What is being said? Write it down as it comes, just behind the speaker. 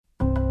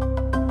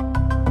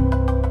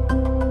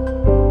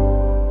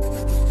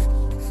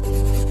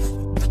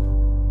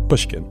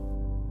Pushkin.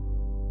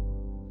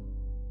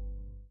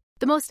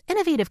 The most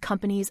innovative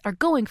companies are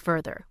going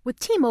further with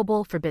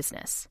T-Mobile for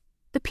Business.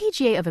 The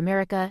PGA of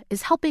America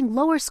is helping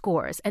lower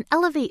scores and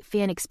elevate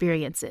fan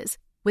experiences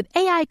with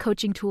AI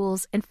coaching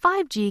tools and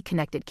 5G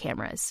connected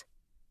cameras.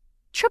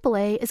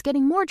 AAA is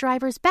getting more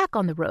drivers back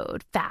on the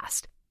road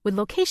fast with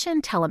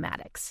location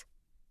telematics.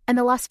 And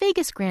the Las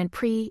Vegas Grand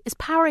Prix is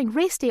powering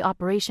race day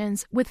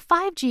operations with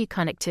 5G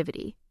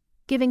connectivity,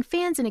 giving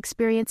fans an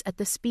experience at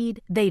the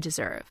speed they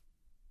deserve.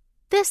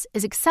 This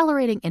is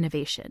accelerating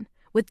innovation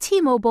with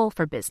T-Mobile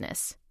for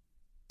Business.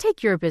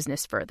 Take your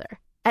business further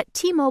at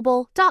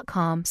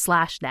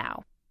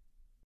T-Mobile.com/now.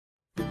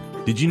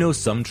 Did you know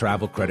some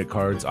travel credit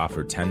cards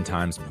offer 10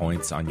 times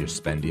points on your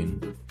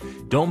spending?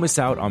 Don't miss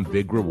out on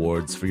big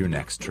rewards for your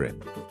next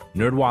trip.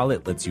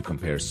 NerdWallet lets you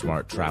compare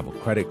smart travel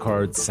credit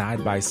cards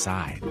side by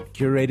side,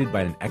 curated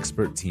by an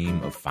expert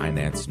team of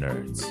finance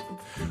nerds.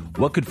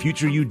 What could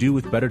future you do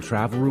with better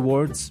travel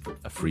rewards?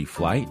 A free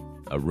flight?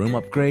 A room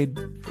upgrade?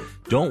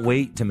 Don't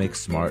wait to make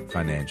smart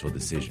financial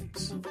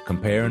decisions.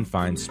 Compare and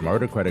find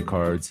smarter credit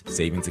cards,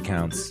 savings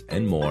accounts,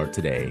 and more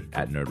today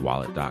at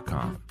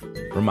nerdwallet.com.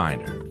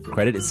 Reminder,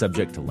 credit is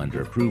subject to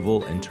lender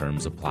approval and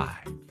terms apply.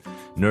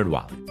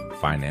 NerdWallet,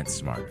 finance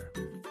smarter.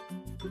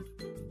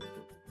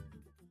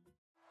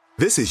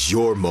 This is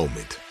your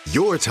moment,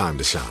 your time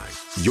to shine,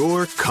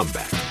 your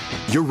comeback.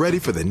 You're ready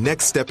for the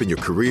next step in your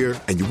career,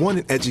 and you want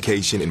an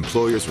education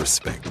employers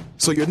respect.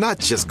 So you're not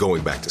just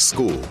going back to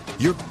school,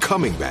 you're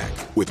coming back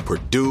with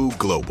Purdue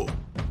Global.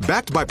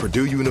 Backed by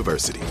Purdue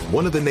University,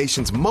 one of the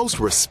nation's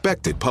most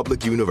respected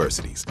public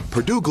universities,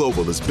 Purdue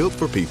Global is built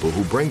for people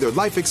who bring their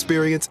life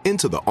experience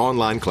into the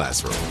online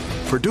classroom.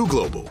 Purdue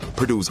Global,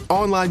 Purdue's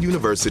online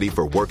university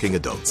for working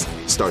adults.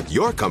 Start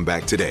your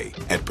comeback today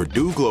at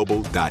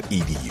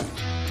purdueglobal.edu.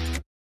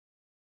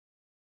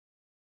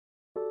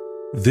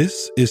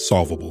 This is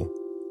Solvable.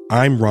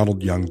 I'm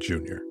Ronald Young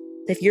Jr.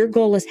 If your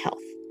goal is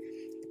health,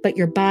 but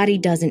your body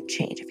doesn't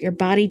change, if your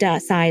body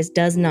size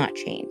does not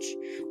change,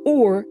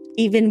 or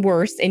even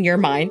worse in your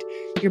mind,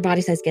 your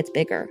body size gets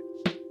bigger,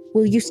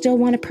 will you still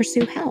want to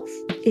pursue health?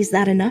 Is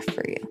that enough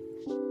for you?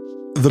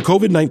 The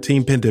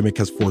COVID-19 pandemic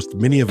has forced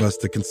many of us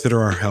to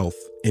consider our health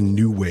in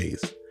new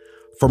ways.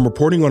 From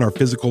reporting on our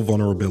physical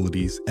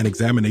vulnerabilities and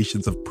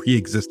examinations of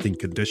pre-existing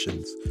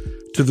conditions,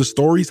 to the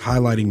stories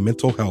highlighting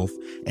mental health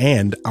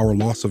and our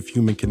loss of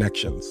human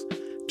connections,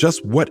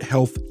 just what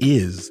health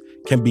is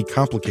can be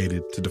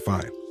complicated to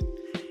define.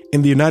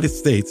 In the United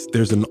States,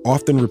 there's an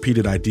often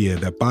repeated idea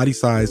that body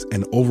size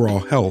and overall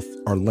health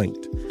are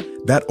linked.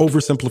 That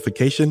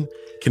oversimplification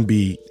can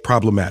be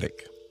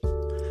problematic.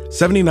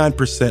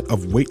 79%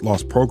 of weight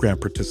loss program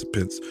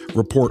participants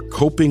report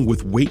coping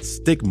with weight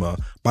stigma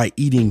by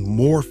eating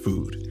more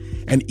food.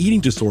 And eating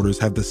disorders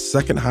have the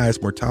second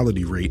highest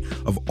mortality rate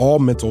of all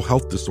mental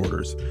health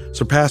disorders,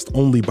 surpassed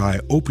only by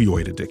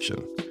opioid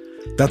addiction.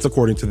 That's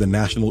according to the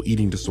National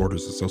Eating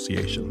Disorders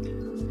Association.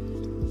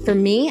 For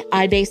me,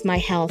 I base my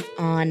health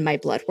on my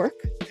blood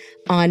work,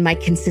 on my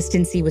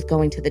consistency with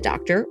going to the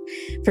doctor.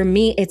 For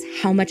me, it's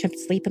how much of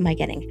sleep am I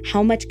getting?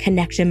 How much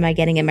connection am I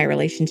getting in my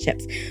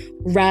relationships?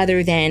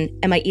 Rather than,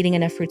 am I eating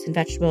enough fruits and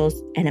vegetables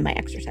and am I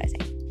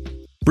exercising?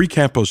 Bree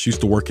Campos used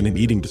to work in an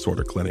eating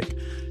disorder clinic.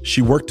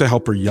 She worked to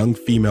help her young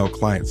female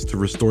clients to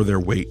restore their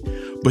weight,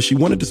 but she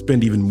wanted to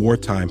spend even more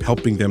time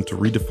helping them to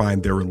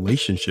redefine their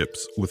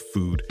relationships with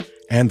food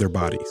and their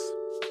bodies.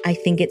 I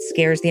think it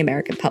scares the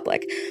American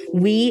public.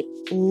 We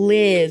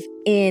live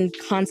in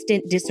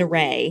constant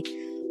disarray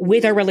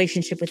with our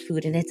relationship with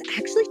food, and it's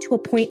actually to a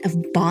point of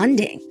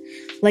bonding.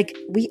 Like,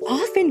 we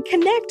often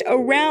connect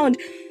around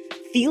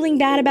feeling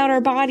bad about our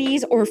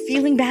bodies or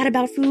feeling bad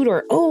about food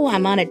or, oh,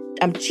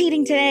 I'm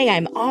cheating today,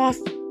 I'm off.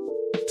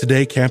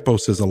 Today,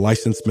 Campos is a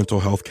licensed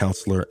mental health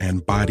counselor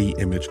and body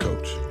image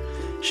coach.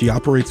 She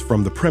operates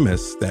from the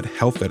premise that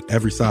health at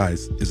every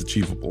size is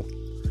achievable.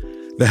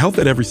 The Health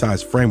at Every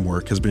Size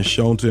framework has been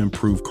shown to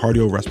improve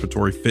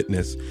cardiorespiratory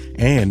fitness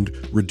and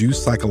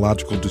reduce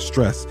psychological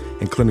distress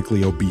in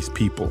clinically obese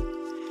people.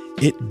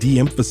 It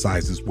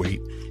de-emphasizes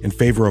weight in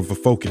favor of a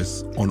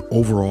focus on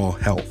overall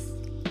health.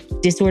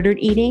 Disordered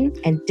eating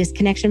and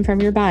disconnection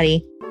from your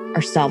body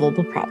are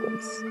solvable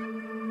problems.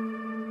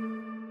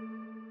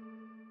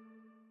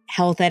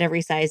 Health at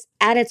Every Size,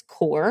 at its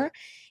core,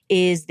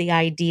 is the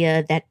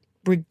idea that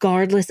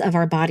regardless of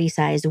our body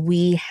size,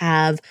 we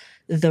have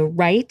the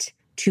right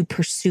to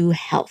pursue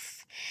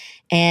health.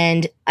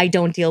 And I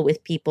don't deal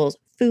with people's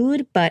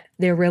food, but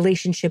their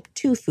relationship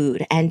to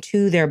food and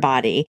to their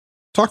body.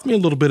 Talk to me a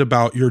little bit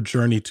about your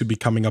journey to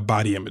becoming a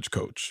body image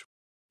coach.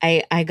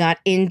 I got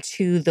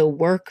into the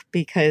work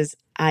because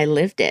I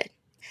lived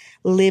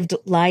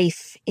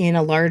life in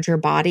a larger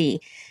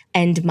body,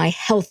 and my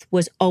health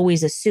was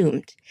always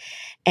assumed.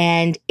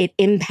 And it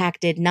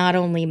impacted not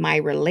only my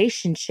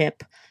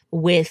relationship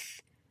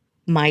with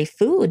my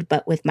food,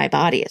 but with my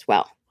body as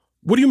well.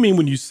 What do you mean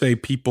when you say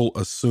people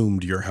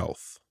assumed your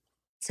health?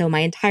 So my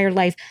entire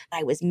life,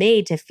 I was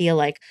made to feel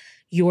like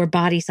your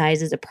body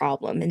size is a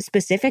problem, and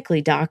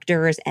specifically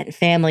doctors and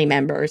family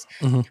members.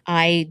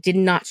 I did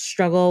not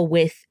struggle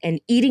with an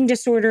eating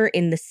disorder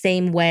in the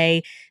same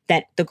way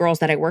that the girls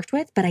that I worked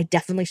with, but I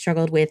definitely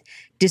struggled with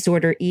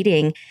disorder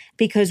eating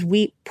because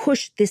we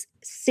push this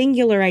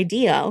singular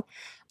ideal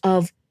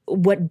of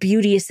what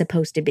beauty is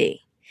supposed to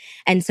be.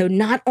 And so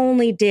not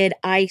only did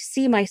I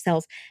see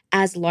myself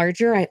as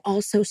larger, I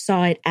also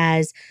saw it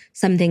as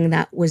something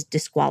that was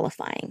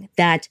disqualifying,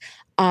 that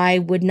I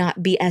would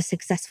not be as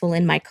successful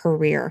in my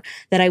career,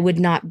 that I would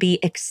not be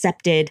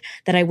accepted,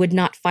 that I would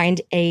not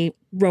find a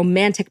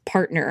romantic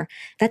partner.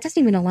 That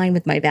doesn't even align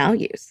with my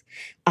values.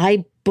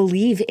 I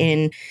believe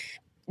in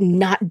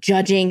not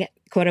judging,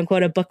 quote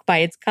unquote, a book by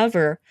its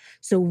cover.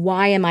 So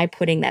why am I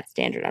putting that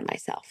standard on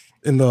myself?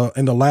 In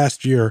the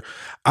last year,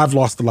 I've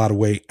lost a lot of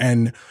weight.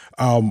 And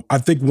I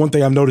think one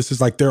thing I've noticed is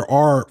like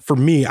for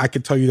me, I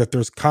can tell you that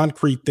there's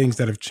concrete things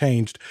that have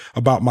changed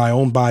about my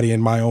own body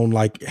and my own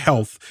like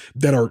health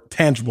that are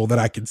tangible that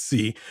I can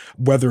see,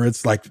 whether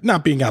it's like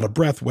not being out of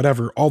breath,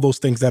 whatever, all those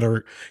things that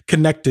are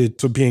connected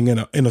to being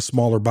in a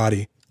smaller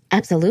body.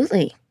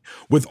 Absolutely.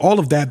 With all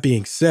of that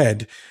being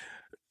said,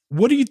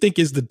 what do you think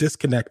is the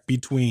disconnect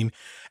between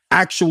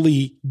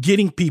actually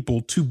getting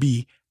people to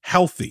be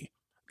healthy?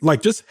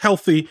 Like just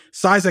healthy,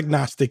 size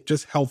agnostic,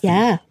 just healthy.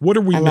 Yeah. What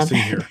are we missing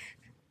here?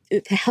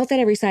 The health at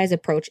every size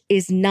approach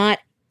is not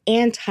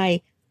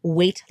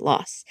anti-weight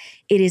loss.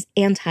 It is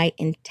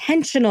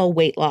anti-intentional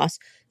weight loss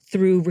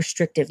through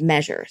restrictive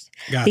measures.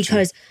 Gotcha.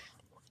 Because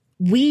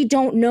we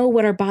don't know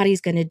what our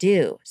body's going to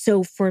do.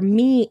 So for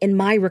me, in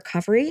my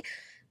recovery,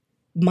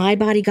 my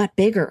body got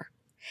bigger.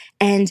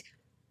 And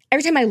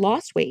every time I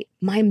lost weight,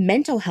 my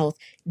mental health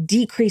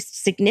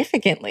decreased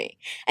significantly.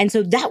 And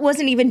so that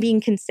wasn't even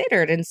being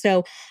considered. And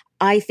so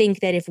I think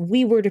that if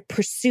we were to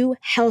pursue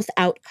health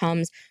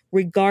outcomes,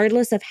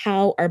 regardless of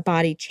how our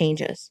body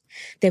changes,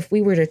 that if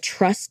we were to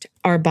trust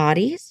our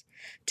bodies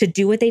to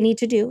do what they need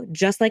to do,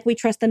 just like we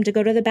trust them to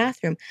go to the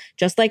bathroom,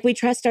 just like we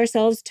trust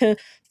ourselves to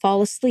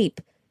fall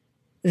asleep,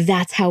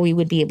 that's how we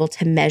would be able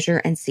to measure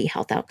and see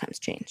health outcomes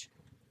change.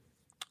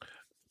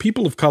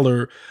 People of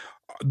color,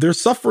 they're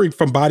suffering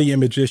from body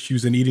image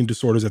issues and eating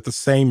disorders at the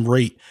same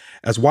rate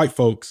as white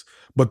folks,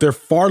 but they're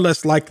far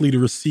less likely to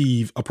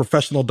receive a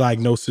professional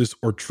diagnosis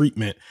or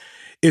treatment.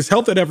 Is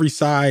health at every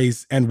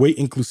size and weight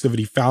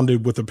inclusivity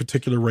founded with a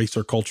particular race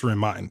or culture in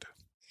mind?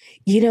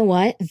 You know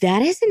what?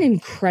 That is an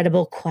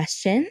incredible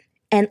question.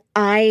 And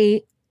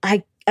I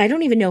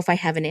don't even know if I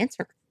have an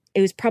answer.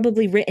 It was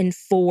probably written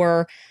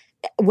for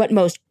what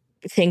most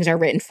things are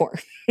written for,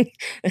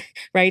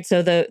 right?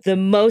 So the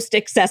most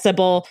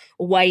accessible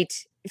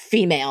white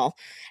female.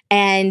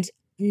 And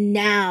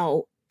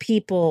now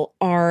people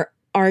are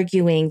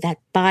arguing that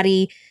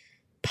body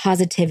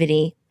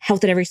positivity,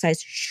 health at every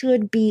size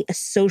should be a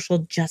social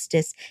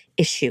justice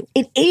issue.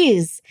 It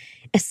is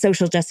a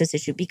social justice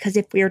issue because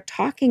if we are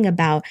talking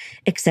about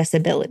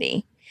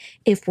accessibility,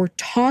 if we're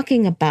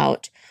talking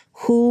about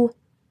who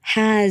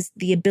has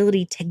the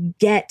ability to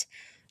get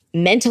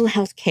mental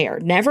health care,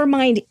 never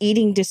mind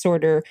eating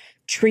disorder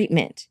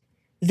treatment,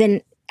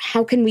 then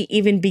how can we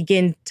even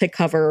begin to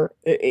cover,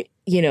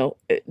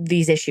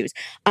 these issues?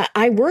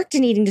 I worked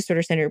in eating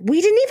disorder center. We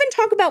didn't even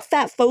talk about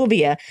fat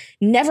phobia,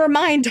 never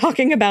mind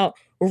talking about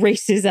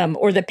racism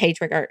or the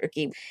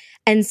patriarchy.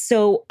 And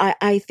so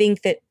I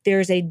think that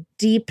there's a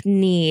deep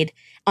need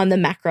on the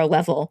macro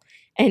level.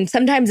 And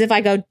sometimes if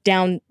I go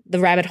down the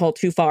rabbit hole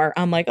too far,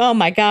 I'm like, oh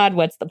my God,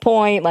 what's the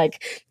point?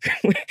 Like,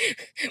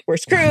 we're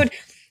screwed.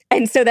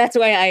 And so that's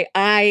why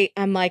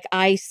I'm like,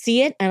 I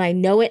see it and I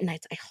know it and I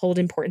hold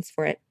importance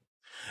for it.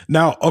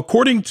 Now,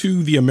 according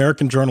to the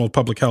American Journal of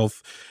Public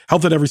Health,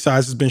 health at every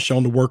size has been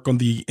shown to work on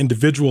the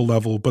individual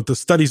level, but the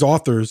study's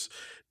authors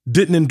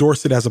didn't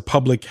endorse it as a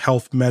public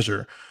health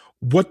measure.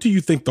 What do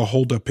you think the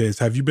holdup is?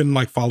 Have you been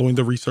following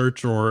the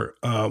research or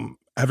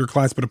have your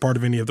clients been a part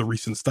of any of the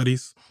recent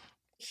studies?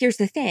 Here's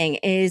the thing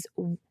is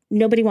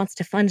nobody wants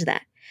to fund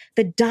that.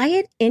 The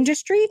diet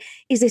industry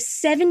is a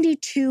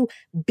 $72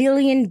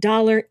 billion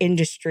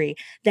industry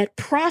that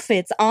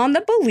profits on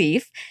the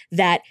belief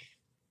that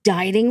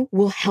dieting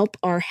will help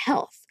our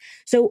health.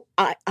 So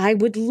I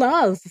would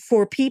love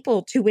for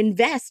people to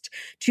invest,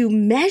 to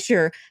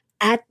measure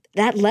at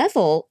that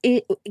level.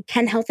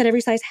 Can health at every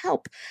size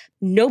help?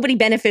 Nobody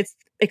benefits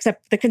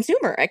except the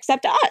consumer,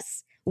 except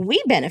us. We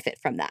benefit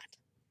from that.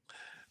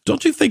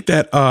 Don't you think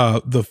that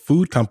the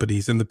food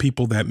companies and the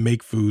people that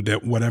make food,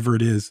 that whatever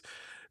it is,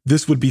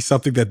 this would be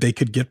something that they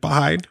could get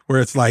behind, where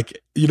it's like,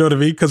 you know what I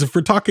mean? Because if we're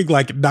talking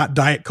not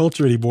diet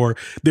culture anymore,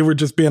 they were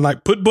just being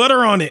like, put butter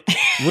on it.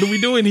 What are we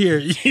doing here?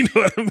 You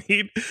know what I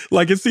mean?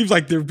 It seems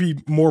like there'd be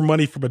more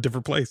money from a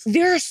different place.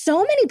 There are so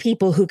many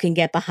people who can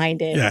get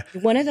behind it. Yeah.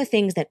 One of the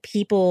things that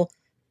people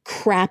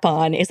crap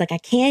on is I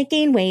can't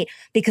gain weight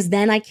because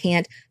then I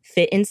can't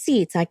fit in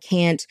seats. I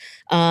can't,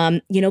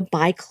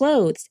 buy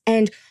clothes.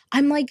 And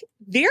I'm like,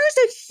 there's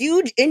a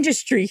huge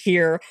industry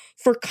here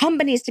for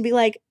companies to be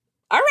like,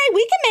 all right,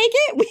 we can make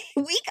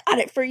it. We got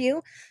it for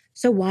you.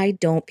 So why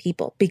don't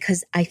people?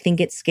 Because I think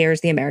it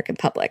scares the American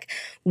public.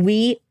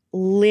 We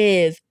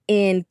live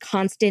in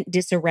constant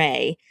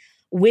disarray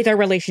with our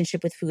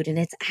relationship with food. And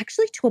it's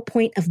actually to a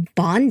point of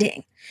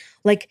bonding.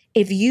 Like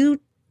if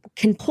you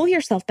can pull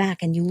yourself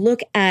back and you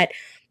look at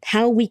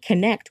how we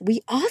connect,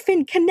 we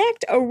often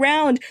connect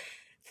around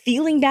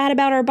feeling bad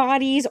about our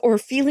bodies or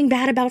feeling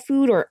bad about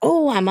food or,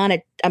 oh,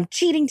 I'm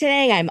cheating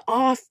today, I'm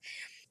off.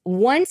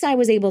 Once I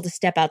was able to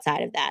step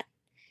outside of that,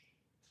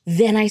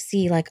 then I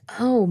see like,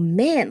 oh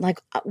man, like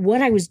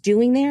what I was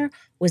doing there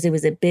was it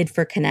was a bid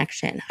for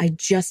connection.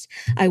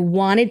 I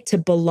wanted to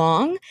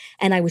belong.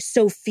 And I was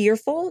so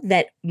fearful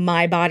that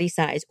my body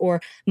size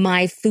or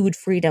my food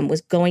freedom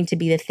was going to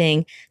be the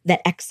thing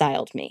that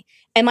exiled me.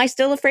 Am I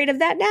still afraid of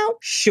that now?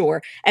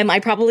 Sure. Am I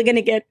probably going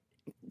to get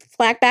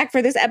flack back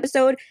for this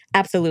episode?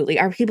 Absolutely.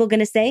 Are people going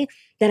to say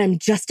that I'm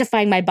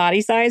justifying my body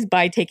size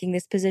by taking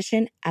this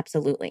position?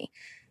 Absolutely.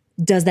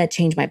 Does that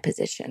change my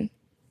position?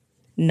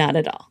 Not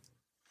at all.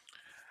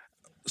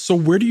 So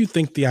where do you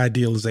think the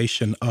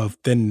idealization of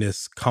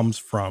thinness comes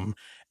from,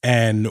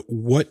 and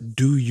what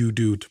do you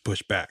do to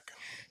push back?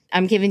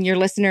 I'm giving your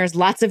listeners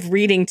lots of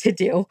reading to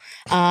do.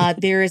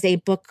 There is a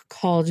book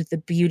called The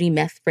Beauty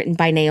Myth written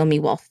by Naomi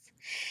Wolf.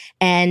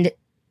 And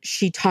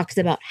she talks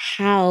about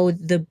how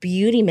the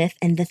beauty myth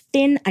and the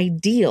thin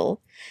ideal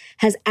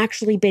has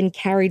actually been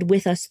carried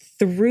with us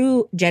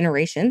through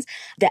generations.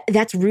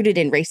 That's rooted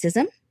in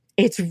racism.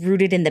 It's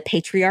rooted in the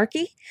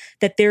patriarchy,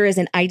 that there is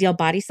an ideal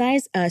body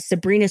size.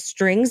 Sabrina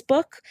String's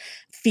book,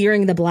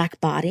 Fearing the Black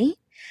Body.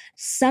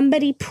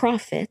 Somebody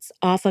profits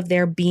off of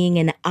there being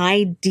an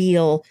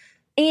ideal,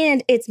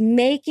 and it's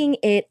making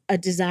it a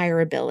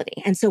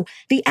desirability. And so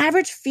the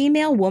average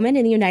female woman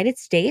in the United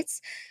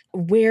States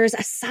wears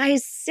a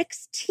size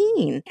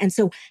 16. And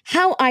so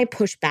how I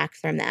push back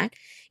from that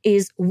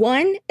is,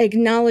 one,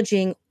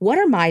 acknowledging what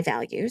are my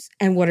values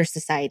and what are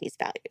society's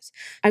values.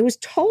 I was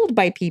told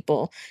by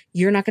people,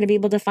 you're not going to be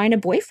able to find a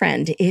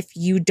boyfriend if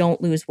you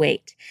don't lose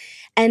weight.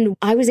 And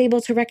I was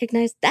able to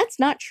recognize that's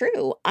not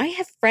true. I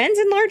have friends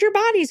in larger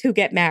bodies who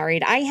get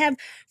married. I have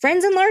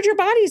friends in larger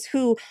bodies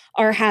who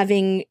are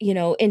having,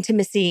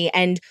 intimacy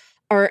and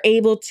are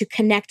able to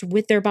connect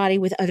with their body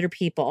with other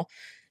people.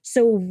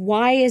 So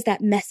why is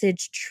that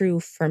message true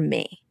for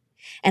me?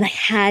 And I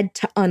had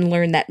to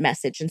unlearn that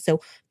message. And so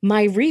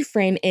my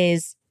reframe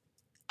is,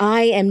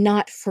 I am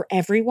not for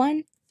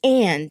everyone,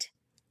 and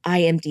I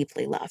am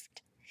deeply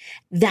loved.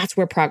 That's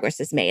where progress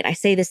is made. I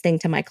say this thing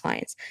to my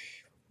clients.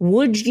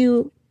 Would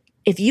you,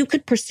 if you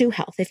could pursue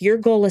health, if your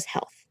goal is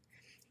health,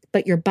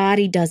 but your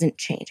body doesn't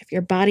change, if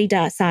your body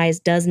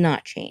size does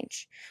not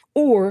change,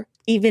 or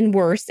even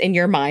worse in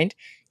your mind,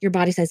 your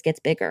body size gets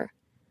bigger,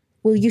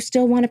 will you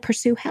still want to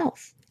pursue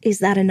health? Is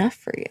that enough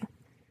for you?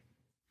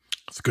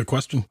 That's a good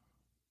question.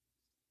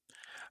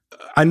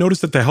 I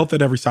noticed that the Health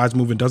at Every Size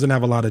movement doesn't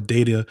have a lot of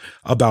data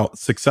about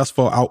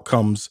successful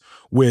outcomes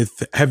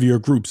with heavier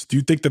groups. Do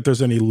you think that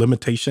there's any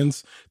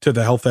limitations to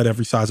the Health at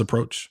Every Size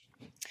approach?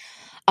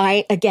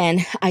 I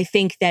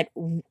think that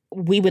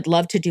we would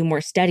love to do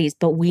more studies,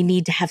 but we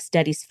need to have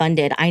studies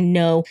funded. I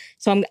know.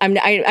 So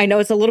I know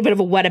it's a little bit of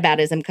a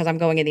whataboutism because I'm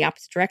going in the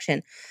opposite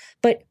direction.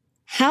 But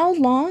how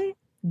long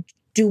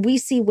do we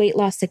see weight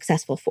loss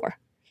successful for?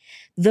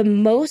 The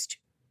most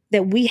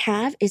that we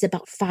have is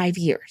about 5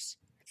 years.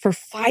 For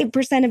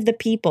 5% of the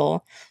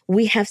people,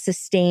 we have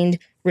sustained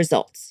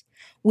results,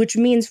 which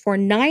means for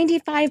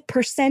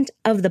 95%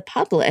 of the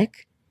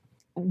public,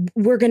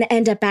 we're going to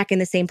end up back in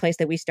the same place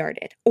that we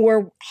started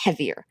or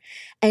heavier.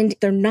 And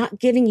they're not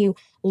giving you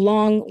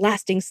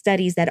long-lasting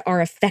studies that are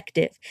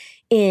effective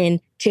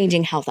in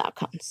changing health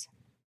outcomes.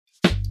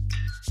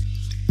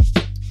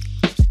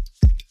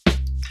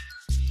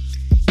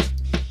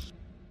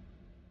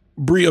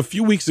 Bree, a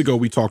few weeks ago,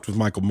 we talked with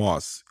Michael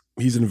Moss.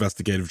 He's an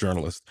investigative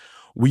journalist.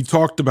 We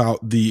talked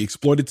about the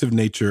exploitative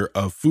nature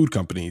of food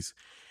companies.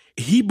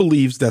 He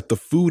believes that the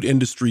food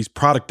industry's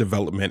product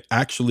development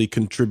actually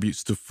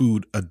contributes to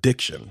food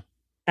addiction.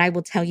 I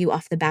will tell you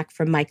off the back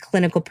from my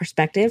clinical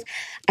perspective,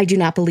 I do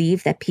not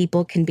believe that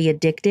people can be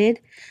addicted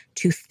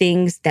to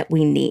things that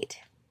we need.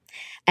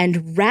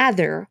 And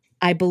rather,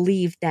 I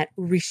believe that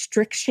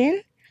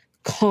restriction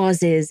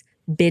causes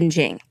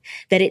binging,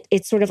 that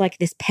it's sort of like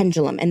this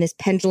pendulum, and this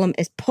pendulum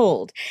is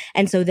pulled.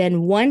 And so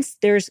then once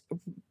there's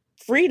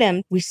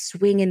freedom, we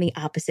swing in the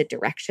opposite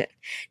direction.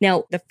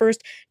 Now, the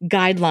first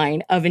guideline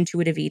of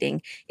intuitive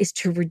eating is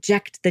to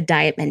reject the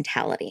diet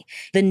mentality,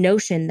 the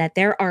notion that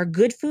there are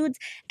good foods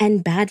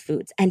and bad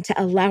foods, and to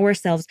allow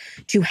ourselves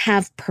to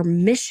have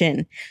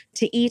permission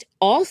to eat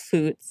all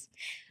foods.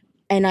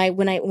 And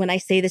when I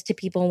say this to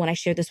people, when I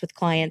share this with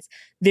clients,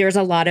 there's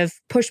a lot of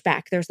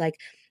pushback. There's like,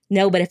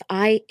 no, but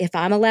if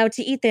I'm allowed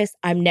to eat this,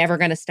 I'm never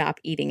going to stop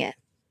eating it.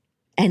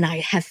 And I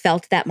have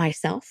felt that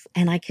myself.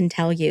 And I can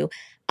tell you,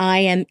 I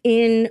am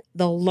in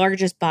the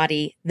largest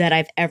body that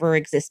I've ever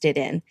existed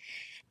in.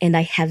 And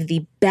I have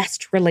the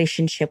best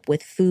relationship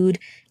with food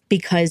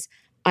because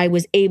I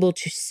was able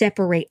to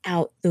separate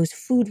out those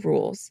food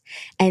rules.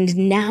 And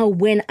now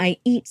when I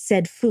eat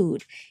said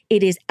food,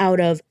 it is out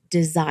of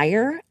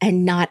desire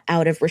and not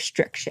out of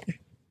restriction.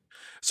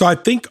 So I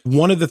think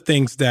one of the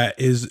things that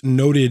is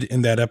noted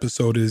in that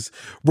episode is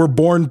we're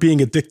born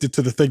being addicted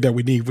to the thing that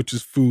we need, which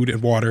is food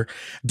and water.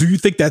 Do you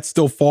think that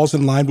still falls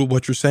in line with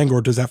what you're saying, or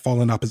does that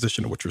fall in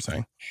opposition to what you're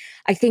saying?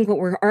 I think what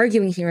we're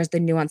arguing here is the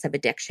nuance of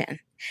addiction.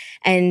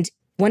 And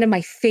one of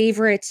my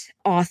favorite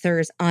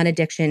authors on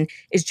addiction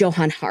is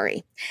Johann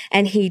Hari.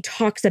 And he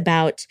talks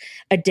about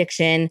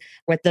addiction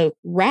with the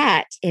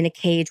rat in a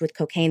cage with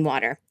cocaine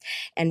water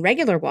and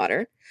regular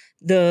water.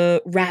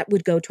 The rat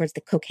would go towards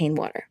the cocaine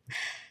water.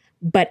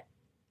 But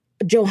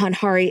Johann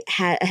Hari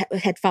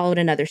had followed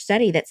another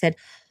study that said,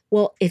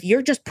 well, if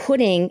you're just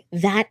putting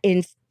that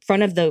in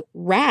front of the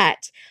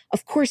rat,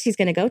 of course he's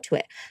going to go to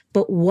it.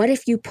 But what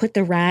if you put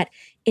the rat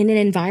in an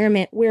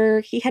environment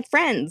where he had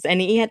friends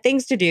and he had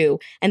things to do,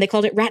 and they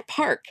called it Rat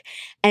Park,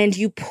 and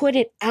you put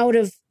it out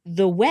of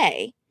the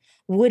way?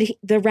 Would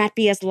the rat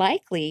be as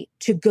likely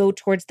to go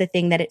towards the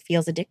thing that it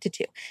feels addicted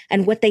to?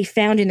 And what they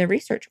found in the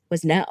research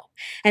was no.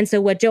 And so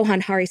what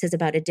Johann Hari says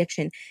about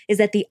addiction is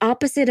that the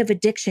opposite of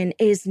addiction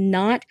is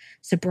not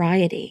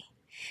sobriety,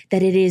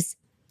 that it is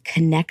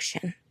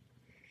connection.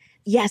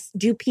 Yes,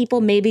 do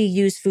people maybe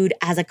use food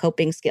as a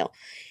coping skill?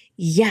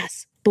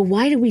 Yes, but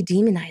why do we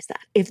demonize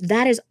that? If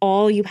that is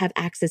all you have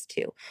access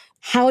to,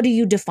 how do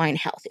you define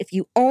health? If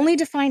you only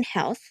define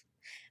health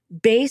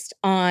based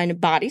on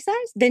body size,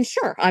 then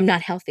sure, I'm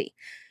not healthy.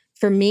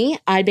 For me,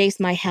 I base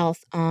my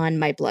health on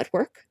my blood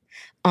work,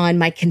 on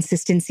my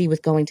consistency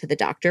with going to the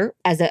doctor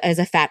as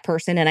a fat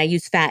person, and I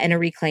use fat in a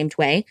reclaimed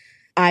way.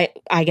 I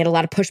get a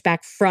lot of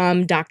pushback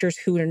from doctors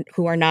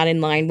who are not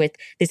in line with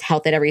this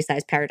health at every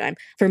size paradigm.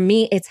 For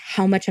me, it's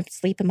how much of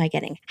sleep am I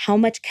getting? How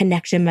much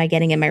connection am I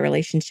getting in my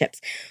relationships?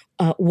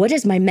 What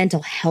does my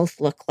mental health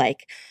look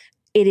like?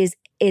 It is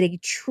a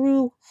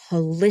true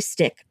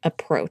holistic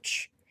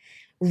approach,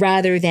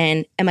 rather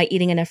than, am I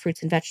eating enough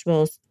fruits and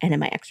vegetables and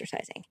am I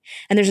exercising?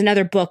 And there's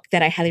another book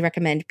that I highly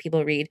recommend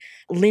people read.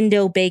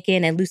 Lindo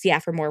Bacon and Lucy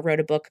Aphramore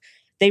wrote a book.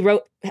 They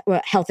wrote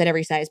Health at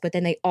Every Size, but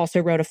then they also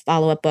wrote a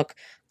follow-up book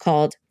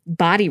called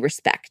Body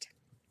Respect.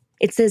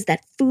 It says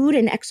that food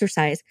and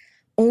exercise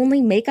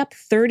only make up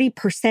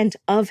 30%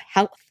 of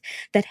health,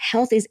 that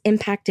health is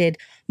impacted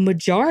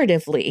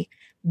majoritively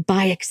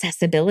by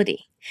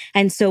accessibility.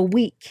 And so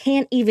we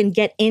can't even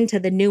get into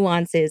the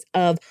nuances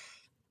of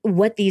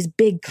what these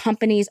big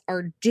companies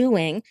are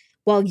doing.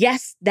 While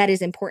yes, that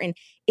is important,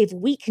 if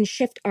we can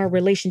shift our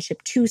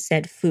relationship to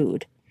said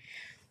food,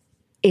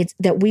 it's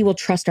that we will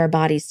trust our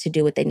bodies to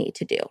do what they need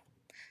to do.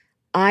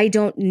 I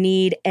don't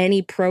need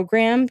any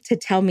program to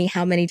tell me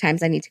how many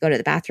times I need to go to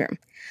the bathroom.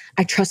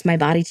 I trust my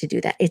body to do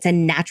that. It's a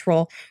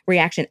natural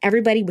reaction.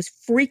 Everybody was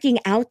freaking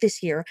out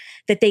this year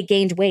that they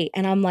gained weight.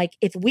 And I'm like,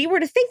 if we were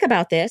to think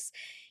about this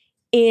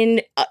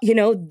in,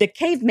 the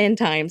caveman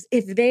times,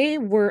 if they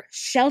were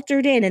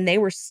sheltered in and they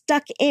were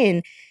stuck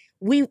in,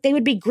 they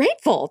would be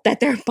grateful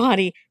that their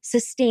body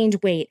sustained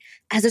weight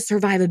as a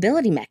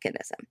survivability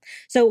mechanism.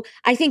 So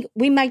I think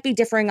we might be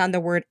differing on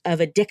the word of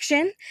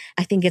addiction.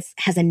 I think it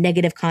has a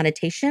negative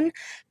connotation,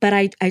 but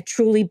I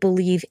truly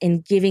believe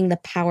in giving the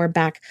power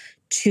back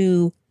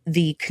to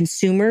the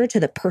consumer, to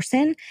the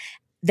person,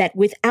 that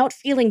without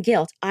feeling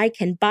guilt, I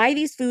can buy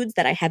these foods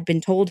that I have been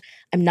told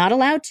I'm not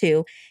allowed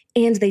to,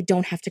 and they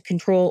don't have to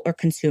control or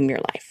consume your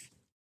life.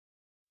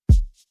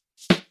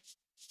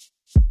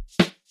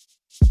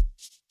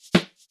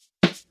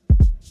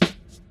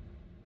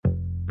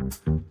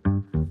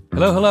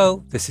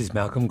 Hello. This is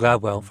Malcolm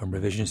Gladwell from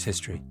Revisionist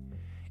History.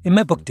 In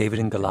my book, David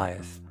and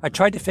Goliath, I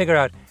tried to figure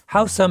out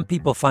how some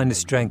people find the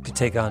strength to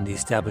take on the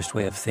established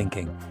way of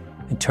thinking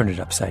and turn it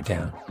upside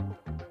down.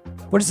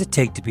 What does it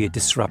take to be a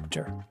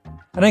disruptor?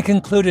 And I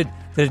concluded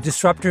that a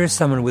disruptor is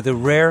someone with a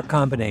rare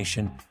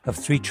combination of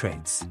three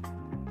traits.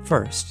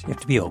 First, you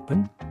have to be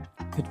open.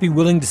 You have to be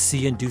willing to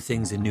see and do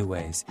things in new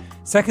ways.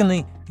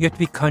 Secondly, you have to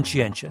be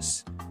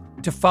conscientious,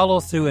 to follow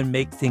through and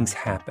make things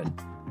happen.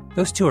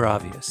 Those two are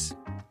obvious.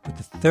 But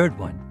the third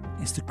one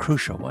is the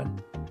crucial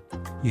one.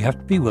 You have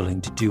to be willing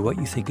to do what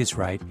you think is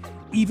right,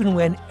 even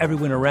when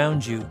everyone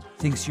around you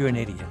thinks you're an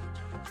idiot.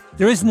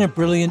 There isn't a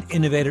brilliant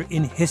innovator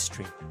in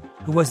history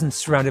who wasn't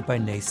surrounded by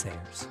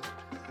naysayers.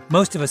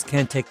 Most of us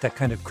can't take that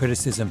kind of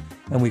criticism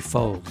and we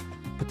fold,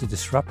 but the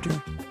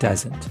disruptor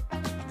doesn't.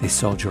 They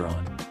soldier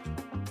on.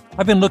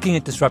 I've been looking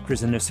at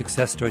disruptors and their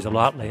success stories a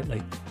lot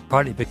lately,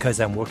 partly because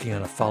I'm working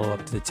on a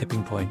follow-up to The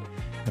Tipping Point,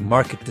 and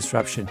market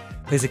disruption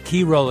plays a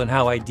key role in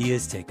how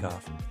ideas take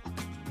off.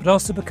 But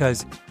also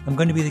because I'm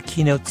going to be the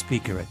keynote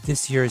speaker at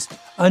this year's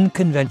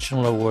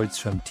Unconventional Awards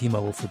from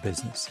T-Mobile for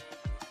Business.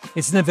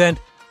 It's an event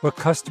where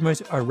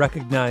customers are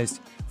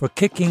recognized for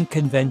kicking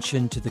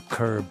convention to the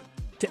curb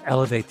to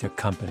elevate their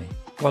company,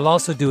 while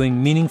also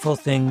doing meaningful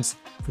things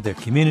for their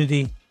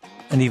community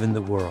and even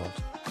the world.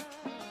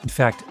 In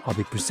fact, I'll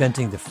be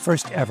presenting the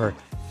first ever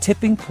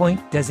Tipping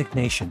Point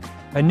designation,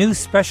 a new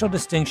special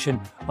distinction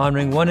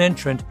honoring one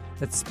entrant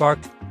that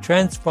sparked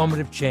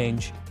transformative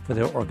change for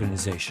their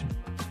organization.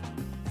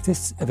 If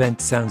this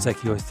event sounds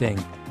like your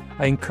thing,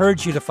 I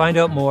encourage you to find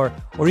out more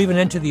or even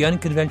enter the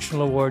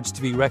Unconventional Awards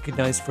to be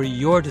recognized for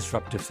your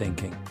disruptive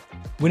thinking.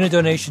 Win a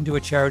donation to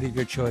a charity of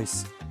your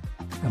choice.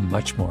 and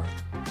much more.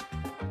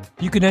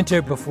 You can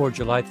enter before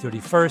July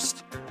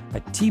 31st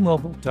at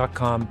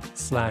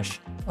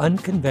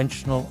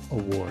T-Mobile.com/unconventional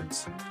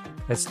awards.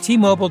 That's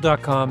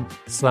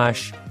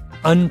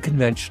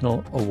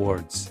T-Mobile.com/unconventional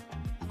awards.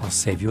 I'll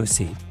save you a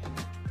seat.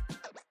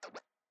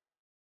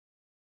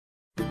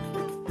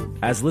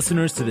 As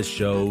listeners to this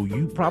show,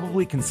 you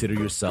probably consider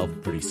yourself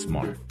pretty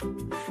smart.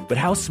 But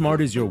how smart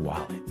is your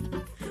wallet?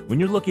 When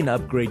you're looking to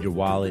upgrade your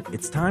wallet,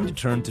 it's time to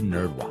turn to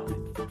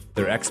NerdWallet.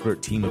 Their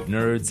expert team of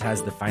nerds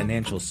has the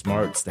financial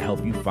smarts to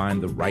help you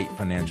find the right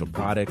financial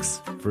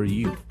products for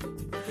you.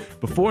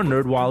 Before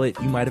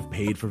NerdWallet, you might have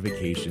paid for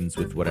vacations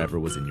with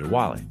whatever was in your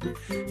wallet.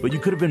 But you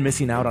could have been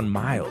missing out on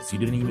miles you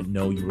didn't even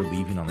know you were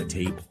leaving on the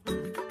table.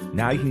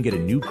 Now you can get a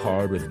new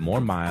card with more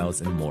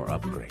miles and more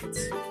upgrades.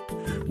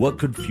 What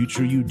could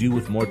future you do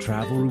with more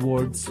travel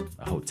rewards?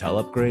 A hotel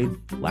upgrade?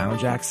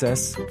 Lounge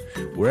access?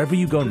 Wherever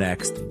you go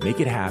next, make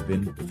it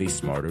happen with a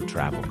smarter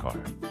travel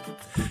card.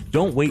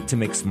 Don't wait to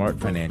make smart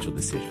financial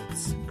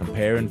decisions.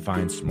 Compare and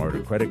find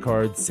smarter credit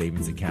cards,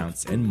 savings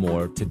accounts, and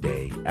more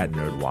today at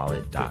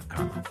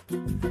NerdWallet.com.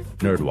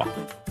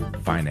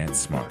 NerdWallet. Finance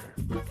smarter.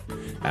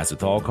 As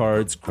with all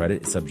cards,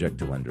 credit is subject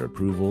to lender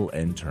approval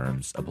and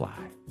terms apply.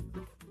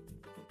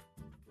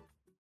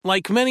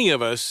 Like many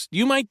of us,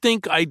 you might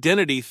think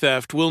identity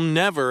theft will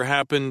never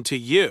happen to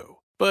you.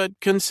 But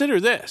consider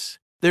this.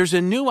 There's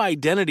a new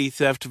identity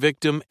theft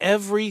victim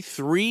every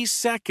 3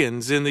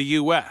 seconds in the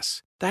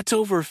U.S. That's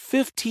over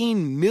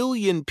 15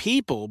 million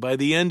people by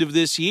the end of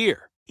this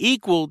year,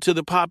 equal to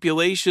the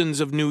populations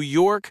of New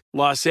York,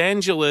 Los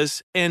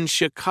Angeles, and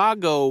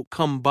Chicago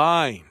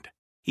combined.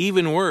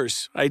 Even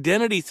worse,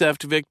 identity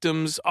theft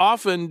victims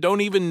often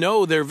don't even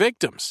know they're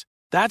victims.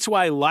 That's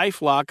why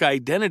LifeLock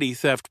Identity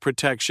Theft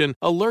Protection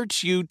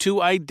alerts you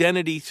to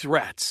identity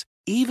threats,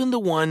 even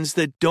the ones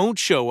that don't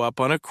show up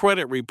on a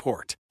credit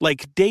report,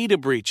 like data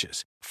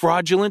breaches,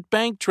 fraudulent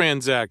bank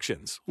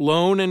transactions,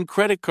 loan and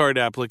credit card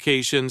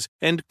applications,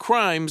 and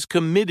crimes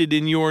committed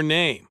in your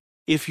name.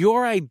 If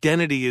your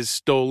identity is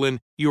stolen,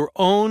 your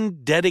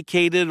own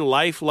dedicated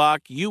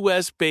LifeLock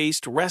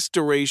US-based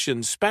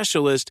restoration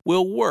specialist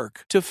will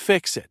work to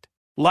fix it.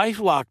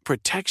 LifeLock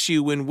protects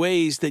you in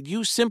ways that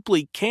you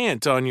simply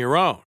can't on your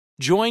own.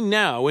 Join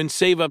now and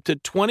save up to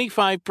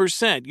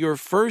 25% your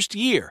first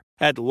year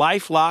at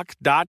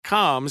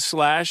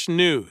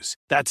LifeLock.com/news.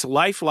 That's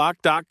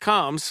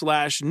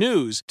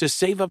LifeLock.com/news to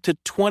save up to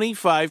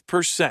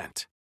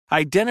 25%.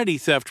 Identity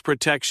theft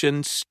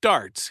protection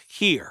starts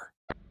here.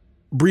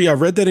 Bree, I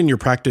read that in your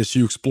practice,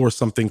 you explore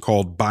something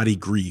called body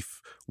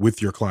grief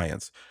with your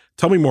clients.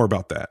 Tell me more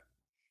about that.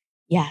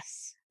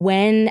 Yes.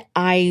 When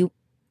I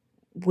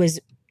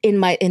was in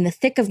the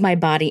thick of my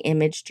body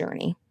image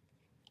journey,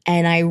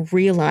 and I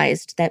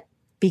realized that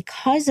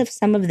because of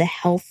some of the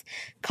health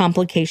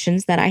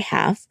complications that I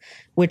have,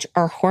 which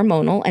are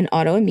hormonal and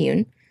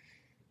autoimmune,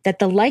 that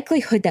the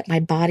likelihood that my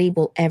body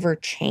will ever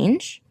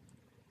change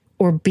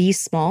or be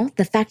small,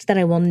 the fact that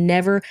I will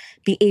never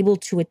be able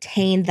to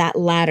attain that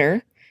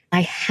ladder,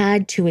 I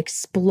had to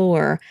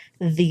explore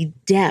the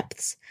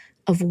depths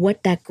of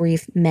what that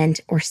grief meant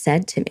or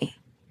said to me.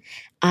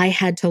 I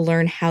had to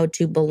learn how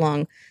to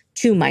belong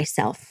to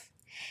myself.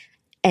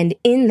 And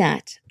in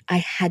that, I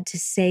had to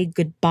say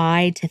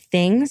goodbye to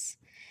things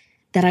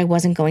that I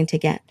wasn't going to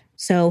get.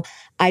 So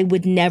I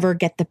would never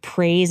get the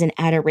praise and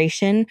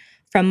adoration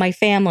from my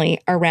family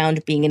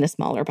around being in a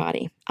smaller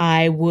body.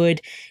 I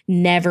would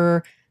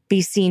never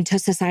be seen to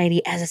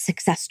society as a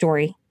success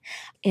story.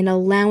 In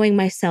allowing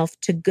myself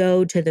to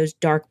go to those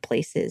dark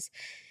places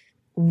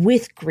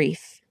with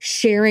grief,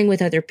 sharing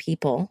with other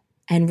people,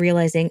 and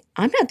realizing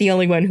I'm not the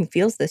only one who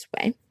feels this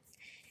way,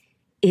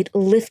 it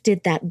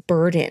lifted that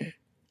burden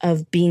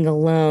of being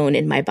alone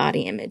in my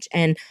body image.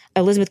 And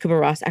Elizabeth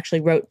Kubler-Ross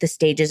actually wrote The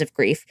Stages of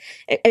Grief.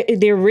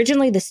 They're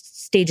originally the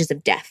stages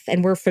of death,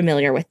 and we're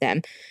familiar with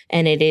them.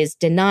 And it is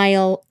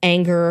denial,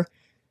 anger,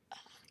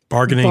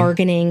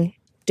 bargaining,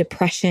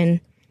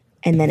 depression,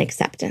 and then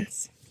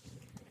acceptance.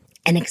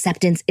 And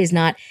acceptance is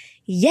not,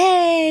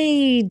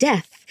 yay,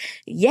 death.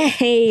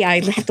 Yay, I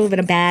have to live in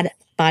a bad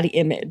body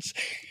image.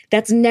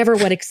 That's never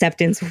what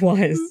acceptance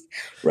was,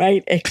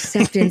 right?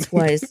 Acceptance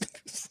was,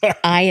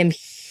 I am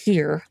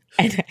here.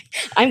 And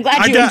I'm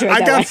glad you enjoyed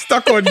that. I got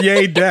stuck on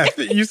yay, death.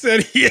 You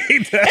said yay,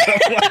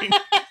 death.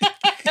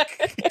 But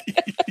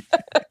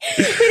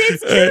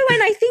it's true.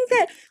 And I think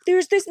that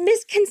there's this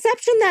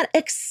misconception that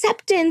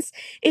acceptance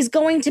is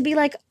going to be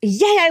like,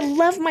 yay, I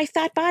love my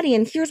fat body.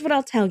 And here's what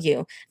I'll tell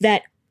you,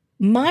 that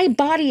my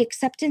body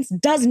acceptance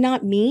does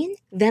not mean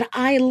that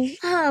I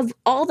love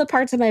all the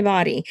parts of my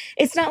body.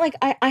 It's not like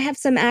I have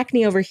some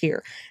acne over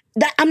here.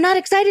 I'm not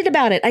excited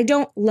about it. I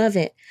don't love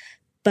it.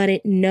 But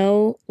it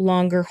no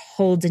longer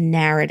holds a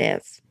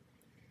narrative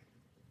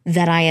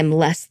that I am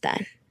less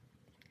than.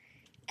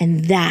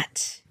 And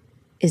that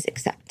is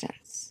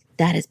acceptance.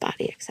 That is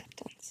body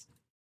acceptance.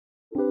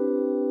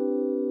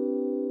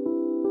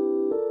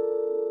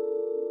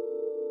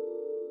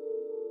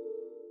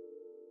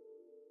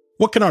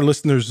 What can our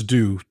listeners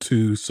do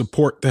to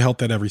support the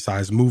Health at Every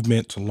Size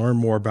movement, to learn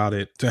more about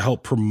it, to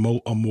help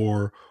promote a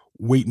more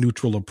weight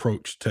neutral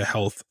approach to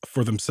health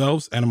for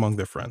themselves and among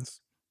their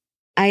friends?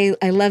 I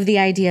love the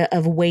idea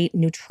of weight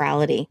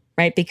neutrality,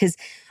 right? Because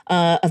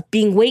of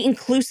being weight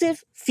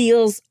inclusive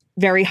feels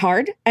very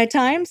hard at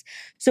times.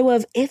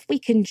 So if we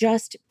can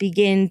just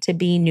begin to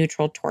be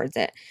neutral towards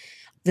it,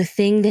 the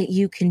thing that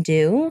you can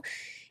do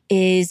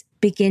is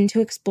begin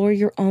to explore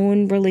your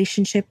own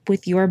relationship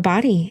with your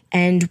body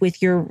and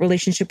with your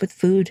relationship with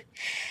food,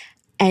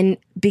 and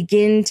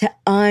begin to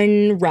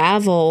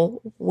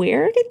unravel,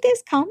 where did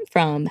this come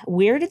from?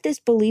 Where did this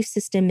belief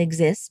system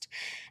exist?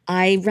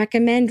 I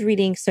recommend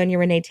reading Sonia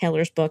Renee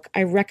Taylor's book.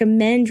 I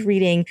recommend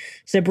reading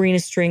Sabrina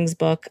String's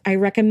book. I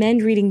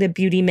recommend reading The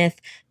Beauty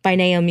Myth by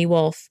Naomi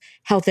Wolf,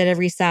 Health at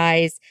Every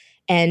Size,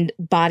 and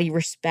Body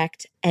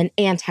Respect, and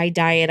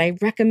Anti-Diet. I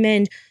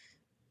recommend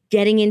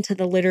getting into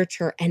the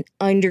literature and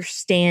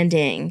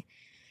understanding.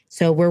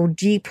 So we're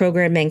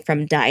deprogramming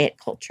from diet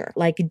culture,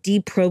 like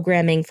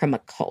deprogramming from a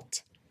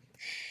cult.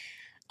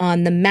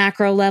 On the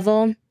macro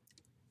level,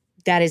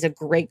 that is a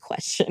great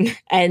question.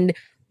 And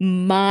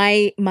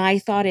my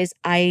thought is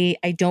I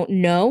don't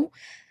know.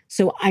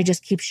 So I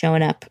just keep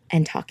showing up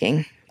and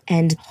talking.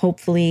 And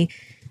hopefully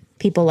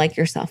people like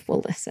yourself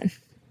will listen.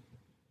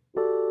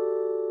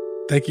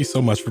 Thank you so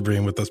much for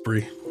being with us,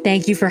 Bree.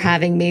 Thank you for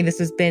having me. This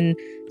has been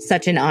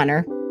such an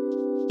honor.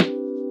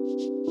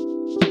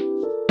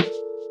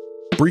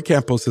 Bree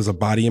Campos is a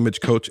body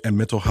image coach and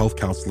mental health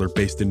counselor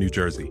based in New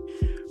Jersey.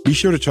 Be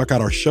sure to check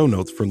out our show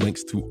notes for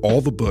links to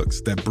all the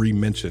books that Bree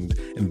mentioned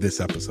in this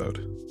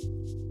episode.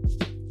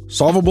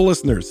 Solvable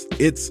listeners,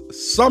 it's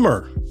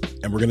summer,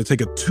 and we're going to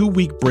take a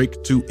 2-week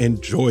break to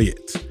enjoy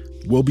it.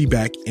 We'll be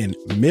back in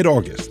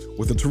mid-August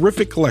with a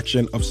terrific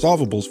collection of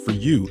solvables for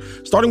you,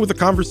 starting with a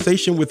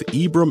conversation with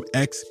Ibram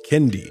X.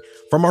 Kendi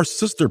from our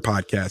sister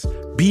podcast,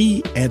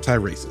 Be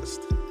Anti-Racist.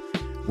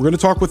 We're going to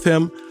talk with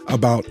him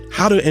about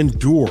how to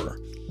endure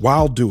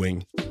while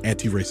doing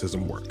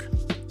anti-racism work.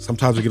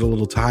 Sometimes we get a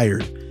little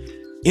tired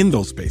in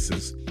those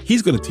spaces.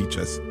 He's going to teach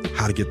us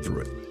how to get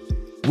through it.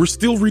 We're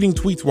still reading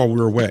tweets while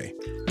we're away.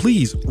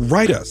 Please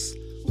write us.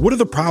 What are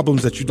the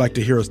problems that you'd like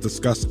to hear us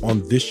discuss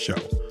on this show?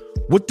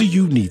 What do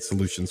you need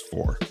solutions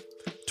for?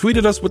 Tweet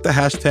at us with the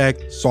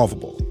hashtag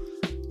solvable.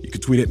 You can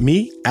tweet at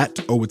me at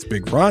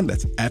 @OItsBigRon,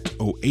 that's at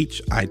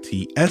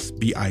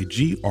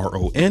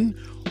OHITSBIGRON,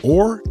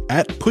 or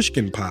at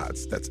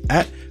PushkinPods, that's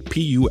at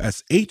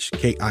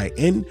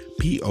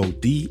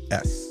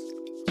PUSHKINPODS.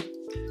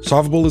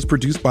 Solvable is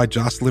produced by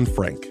Jocelyn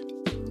Frank.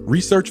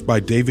 Research by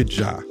David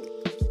Jha.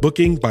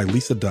 Booking by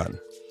Lisa Dunn.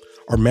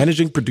 Our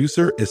managing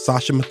producer is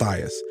Sasha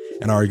Matthias,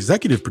 and our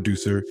executive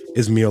producer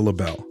is Mia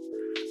LaBelle.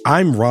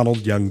 I'm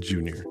Ronald Young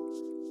Jr.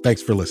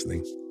 Thanks for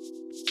listening.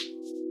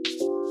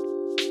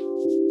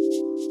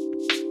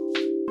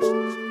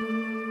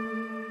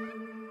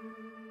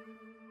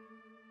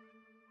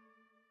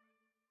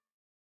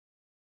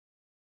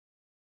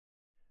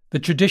 The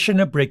tradition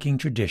of breaking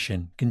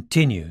tradition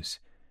continues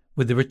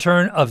with the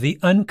return of the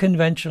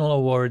Unconventional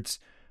Awards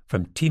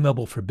from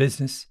T-Mobile for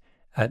Business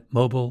at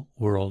Mobile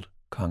World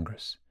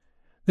Congress.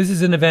 This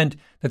is an event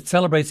that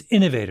celebrates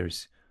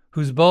innovators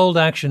whose bold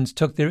actions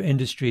took their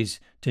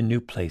industries to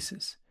new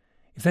places.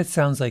 If that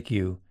sounds like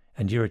you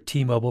and you're a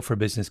T-Mobile for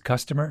Business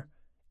customer,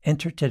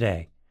 enter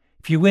today.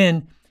 If you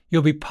win,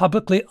 you'll be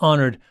publicly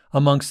honored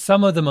amongst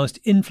some of the most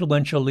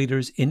influential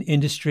leaders in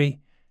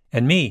industry.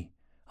 And me,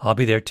 I'll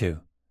be there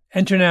too.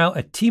 Enter now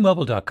at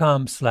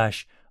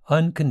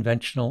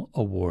T-Mobile.com/unconventional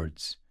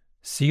awards.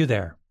 See you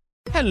there.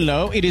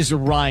 Hello, it is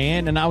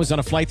Ryan, and I was on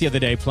a flight the other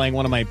day playing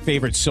one of my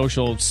favorite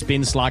social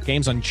spin slot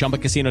games on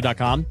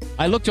ChumbaCasino.com.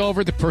 I looked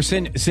over at the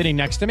person sitting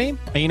next to me,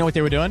 and you know what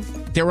they were doing?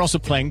 They were also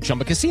playing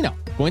Chumba Casino.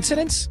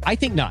 Coincidence? I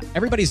think not.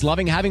 Everybody's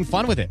loving having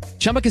fun with it.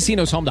 Chumba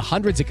Casino is home to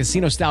hundreds of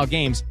casino-style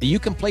games that you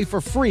can play for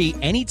free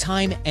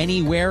anytime,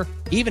 anywhere,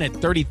 even at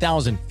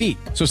 30,000 feet.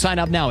 So sign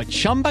up now at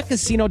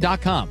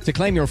ChumbaCasino.com to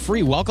claim your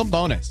free welcome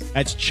bonus.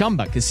 That's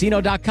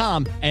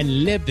ChumbaCasino.com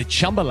and live the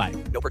Chumba life.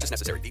 No purchase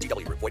necessary.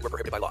 VGW. Void where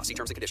prohibited by law. See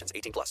terms and conditions.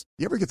 18+.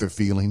 You ever get the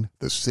feeling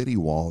the city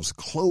walls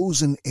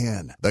closing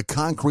in, the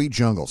concrete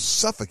jungle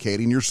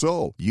suffocating your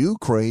soul? You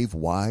crave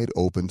wide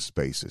open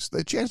spaces,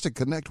 the chance to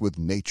connect with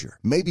nature,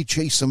 maybe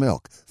chase some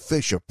elk,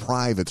 fish a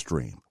private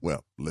stream.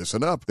 Well,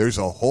 listen up. There's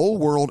a whole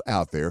world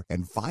out there,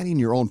 and finding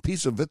your own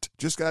piece of it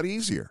just got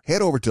easier.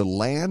 Head over to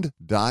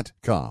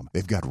land.com.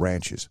 They've got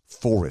ranches,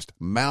 forest,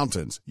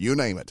 mountains, you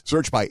name it.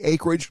 Search by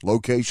acreage,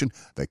 location,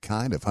 the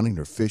kind of hunting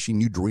or fishing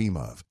you dream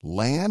of.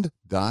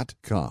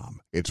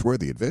 Land.com. It's where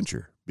the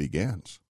adventure begins.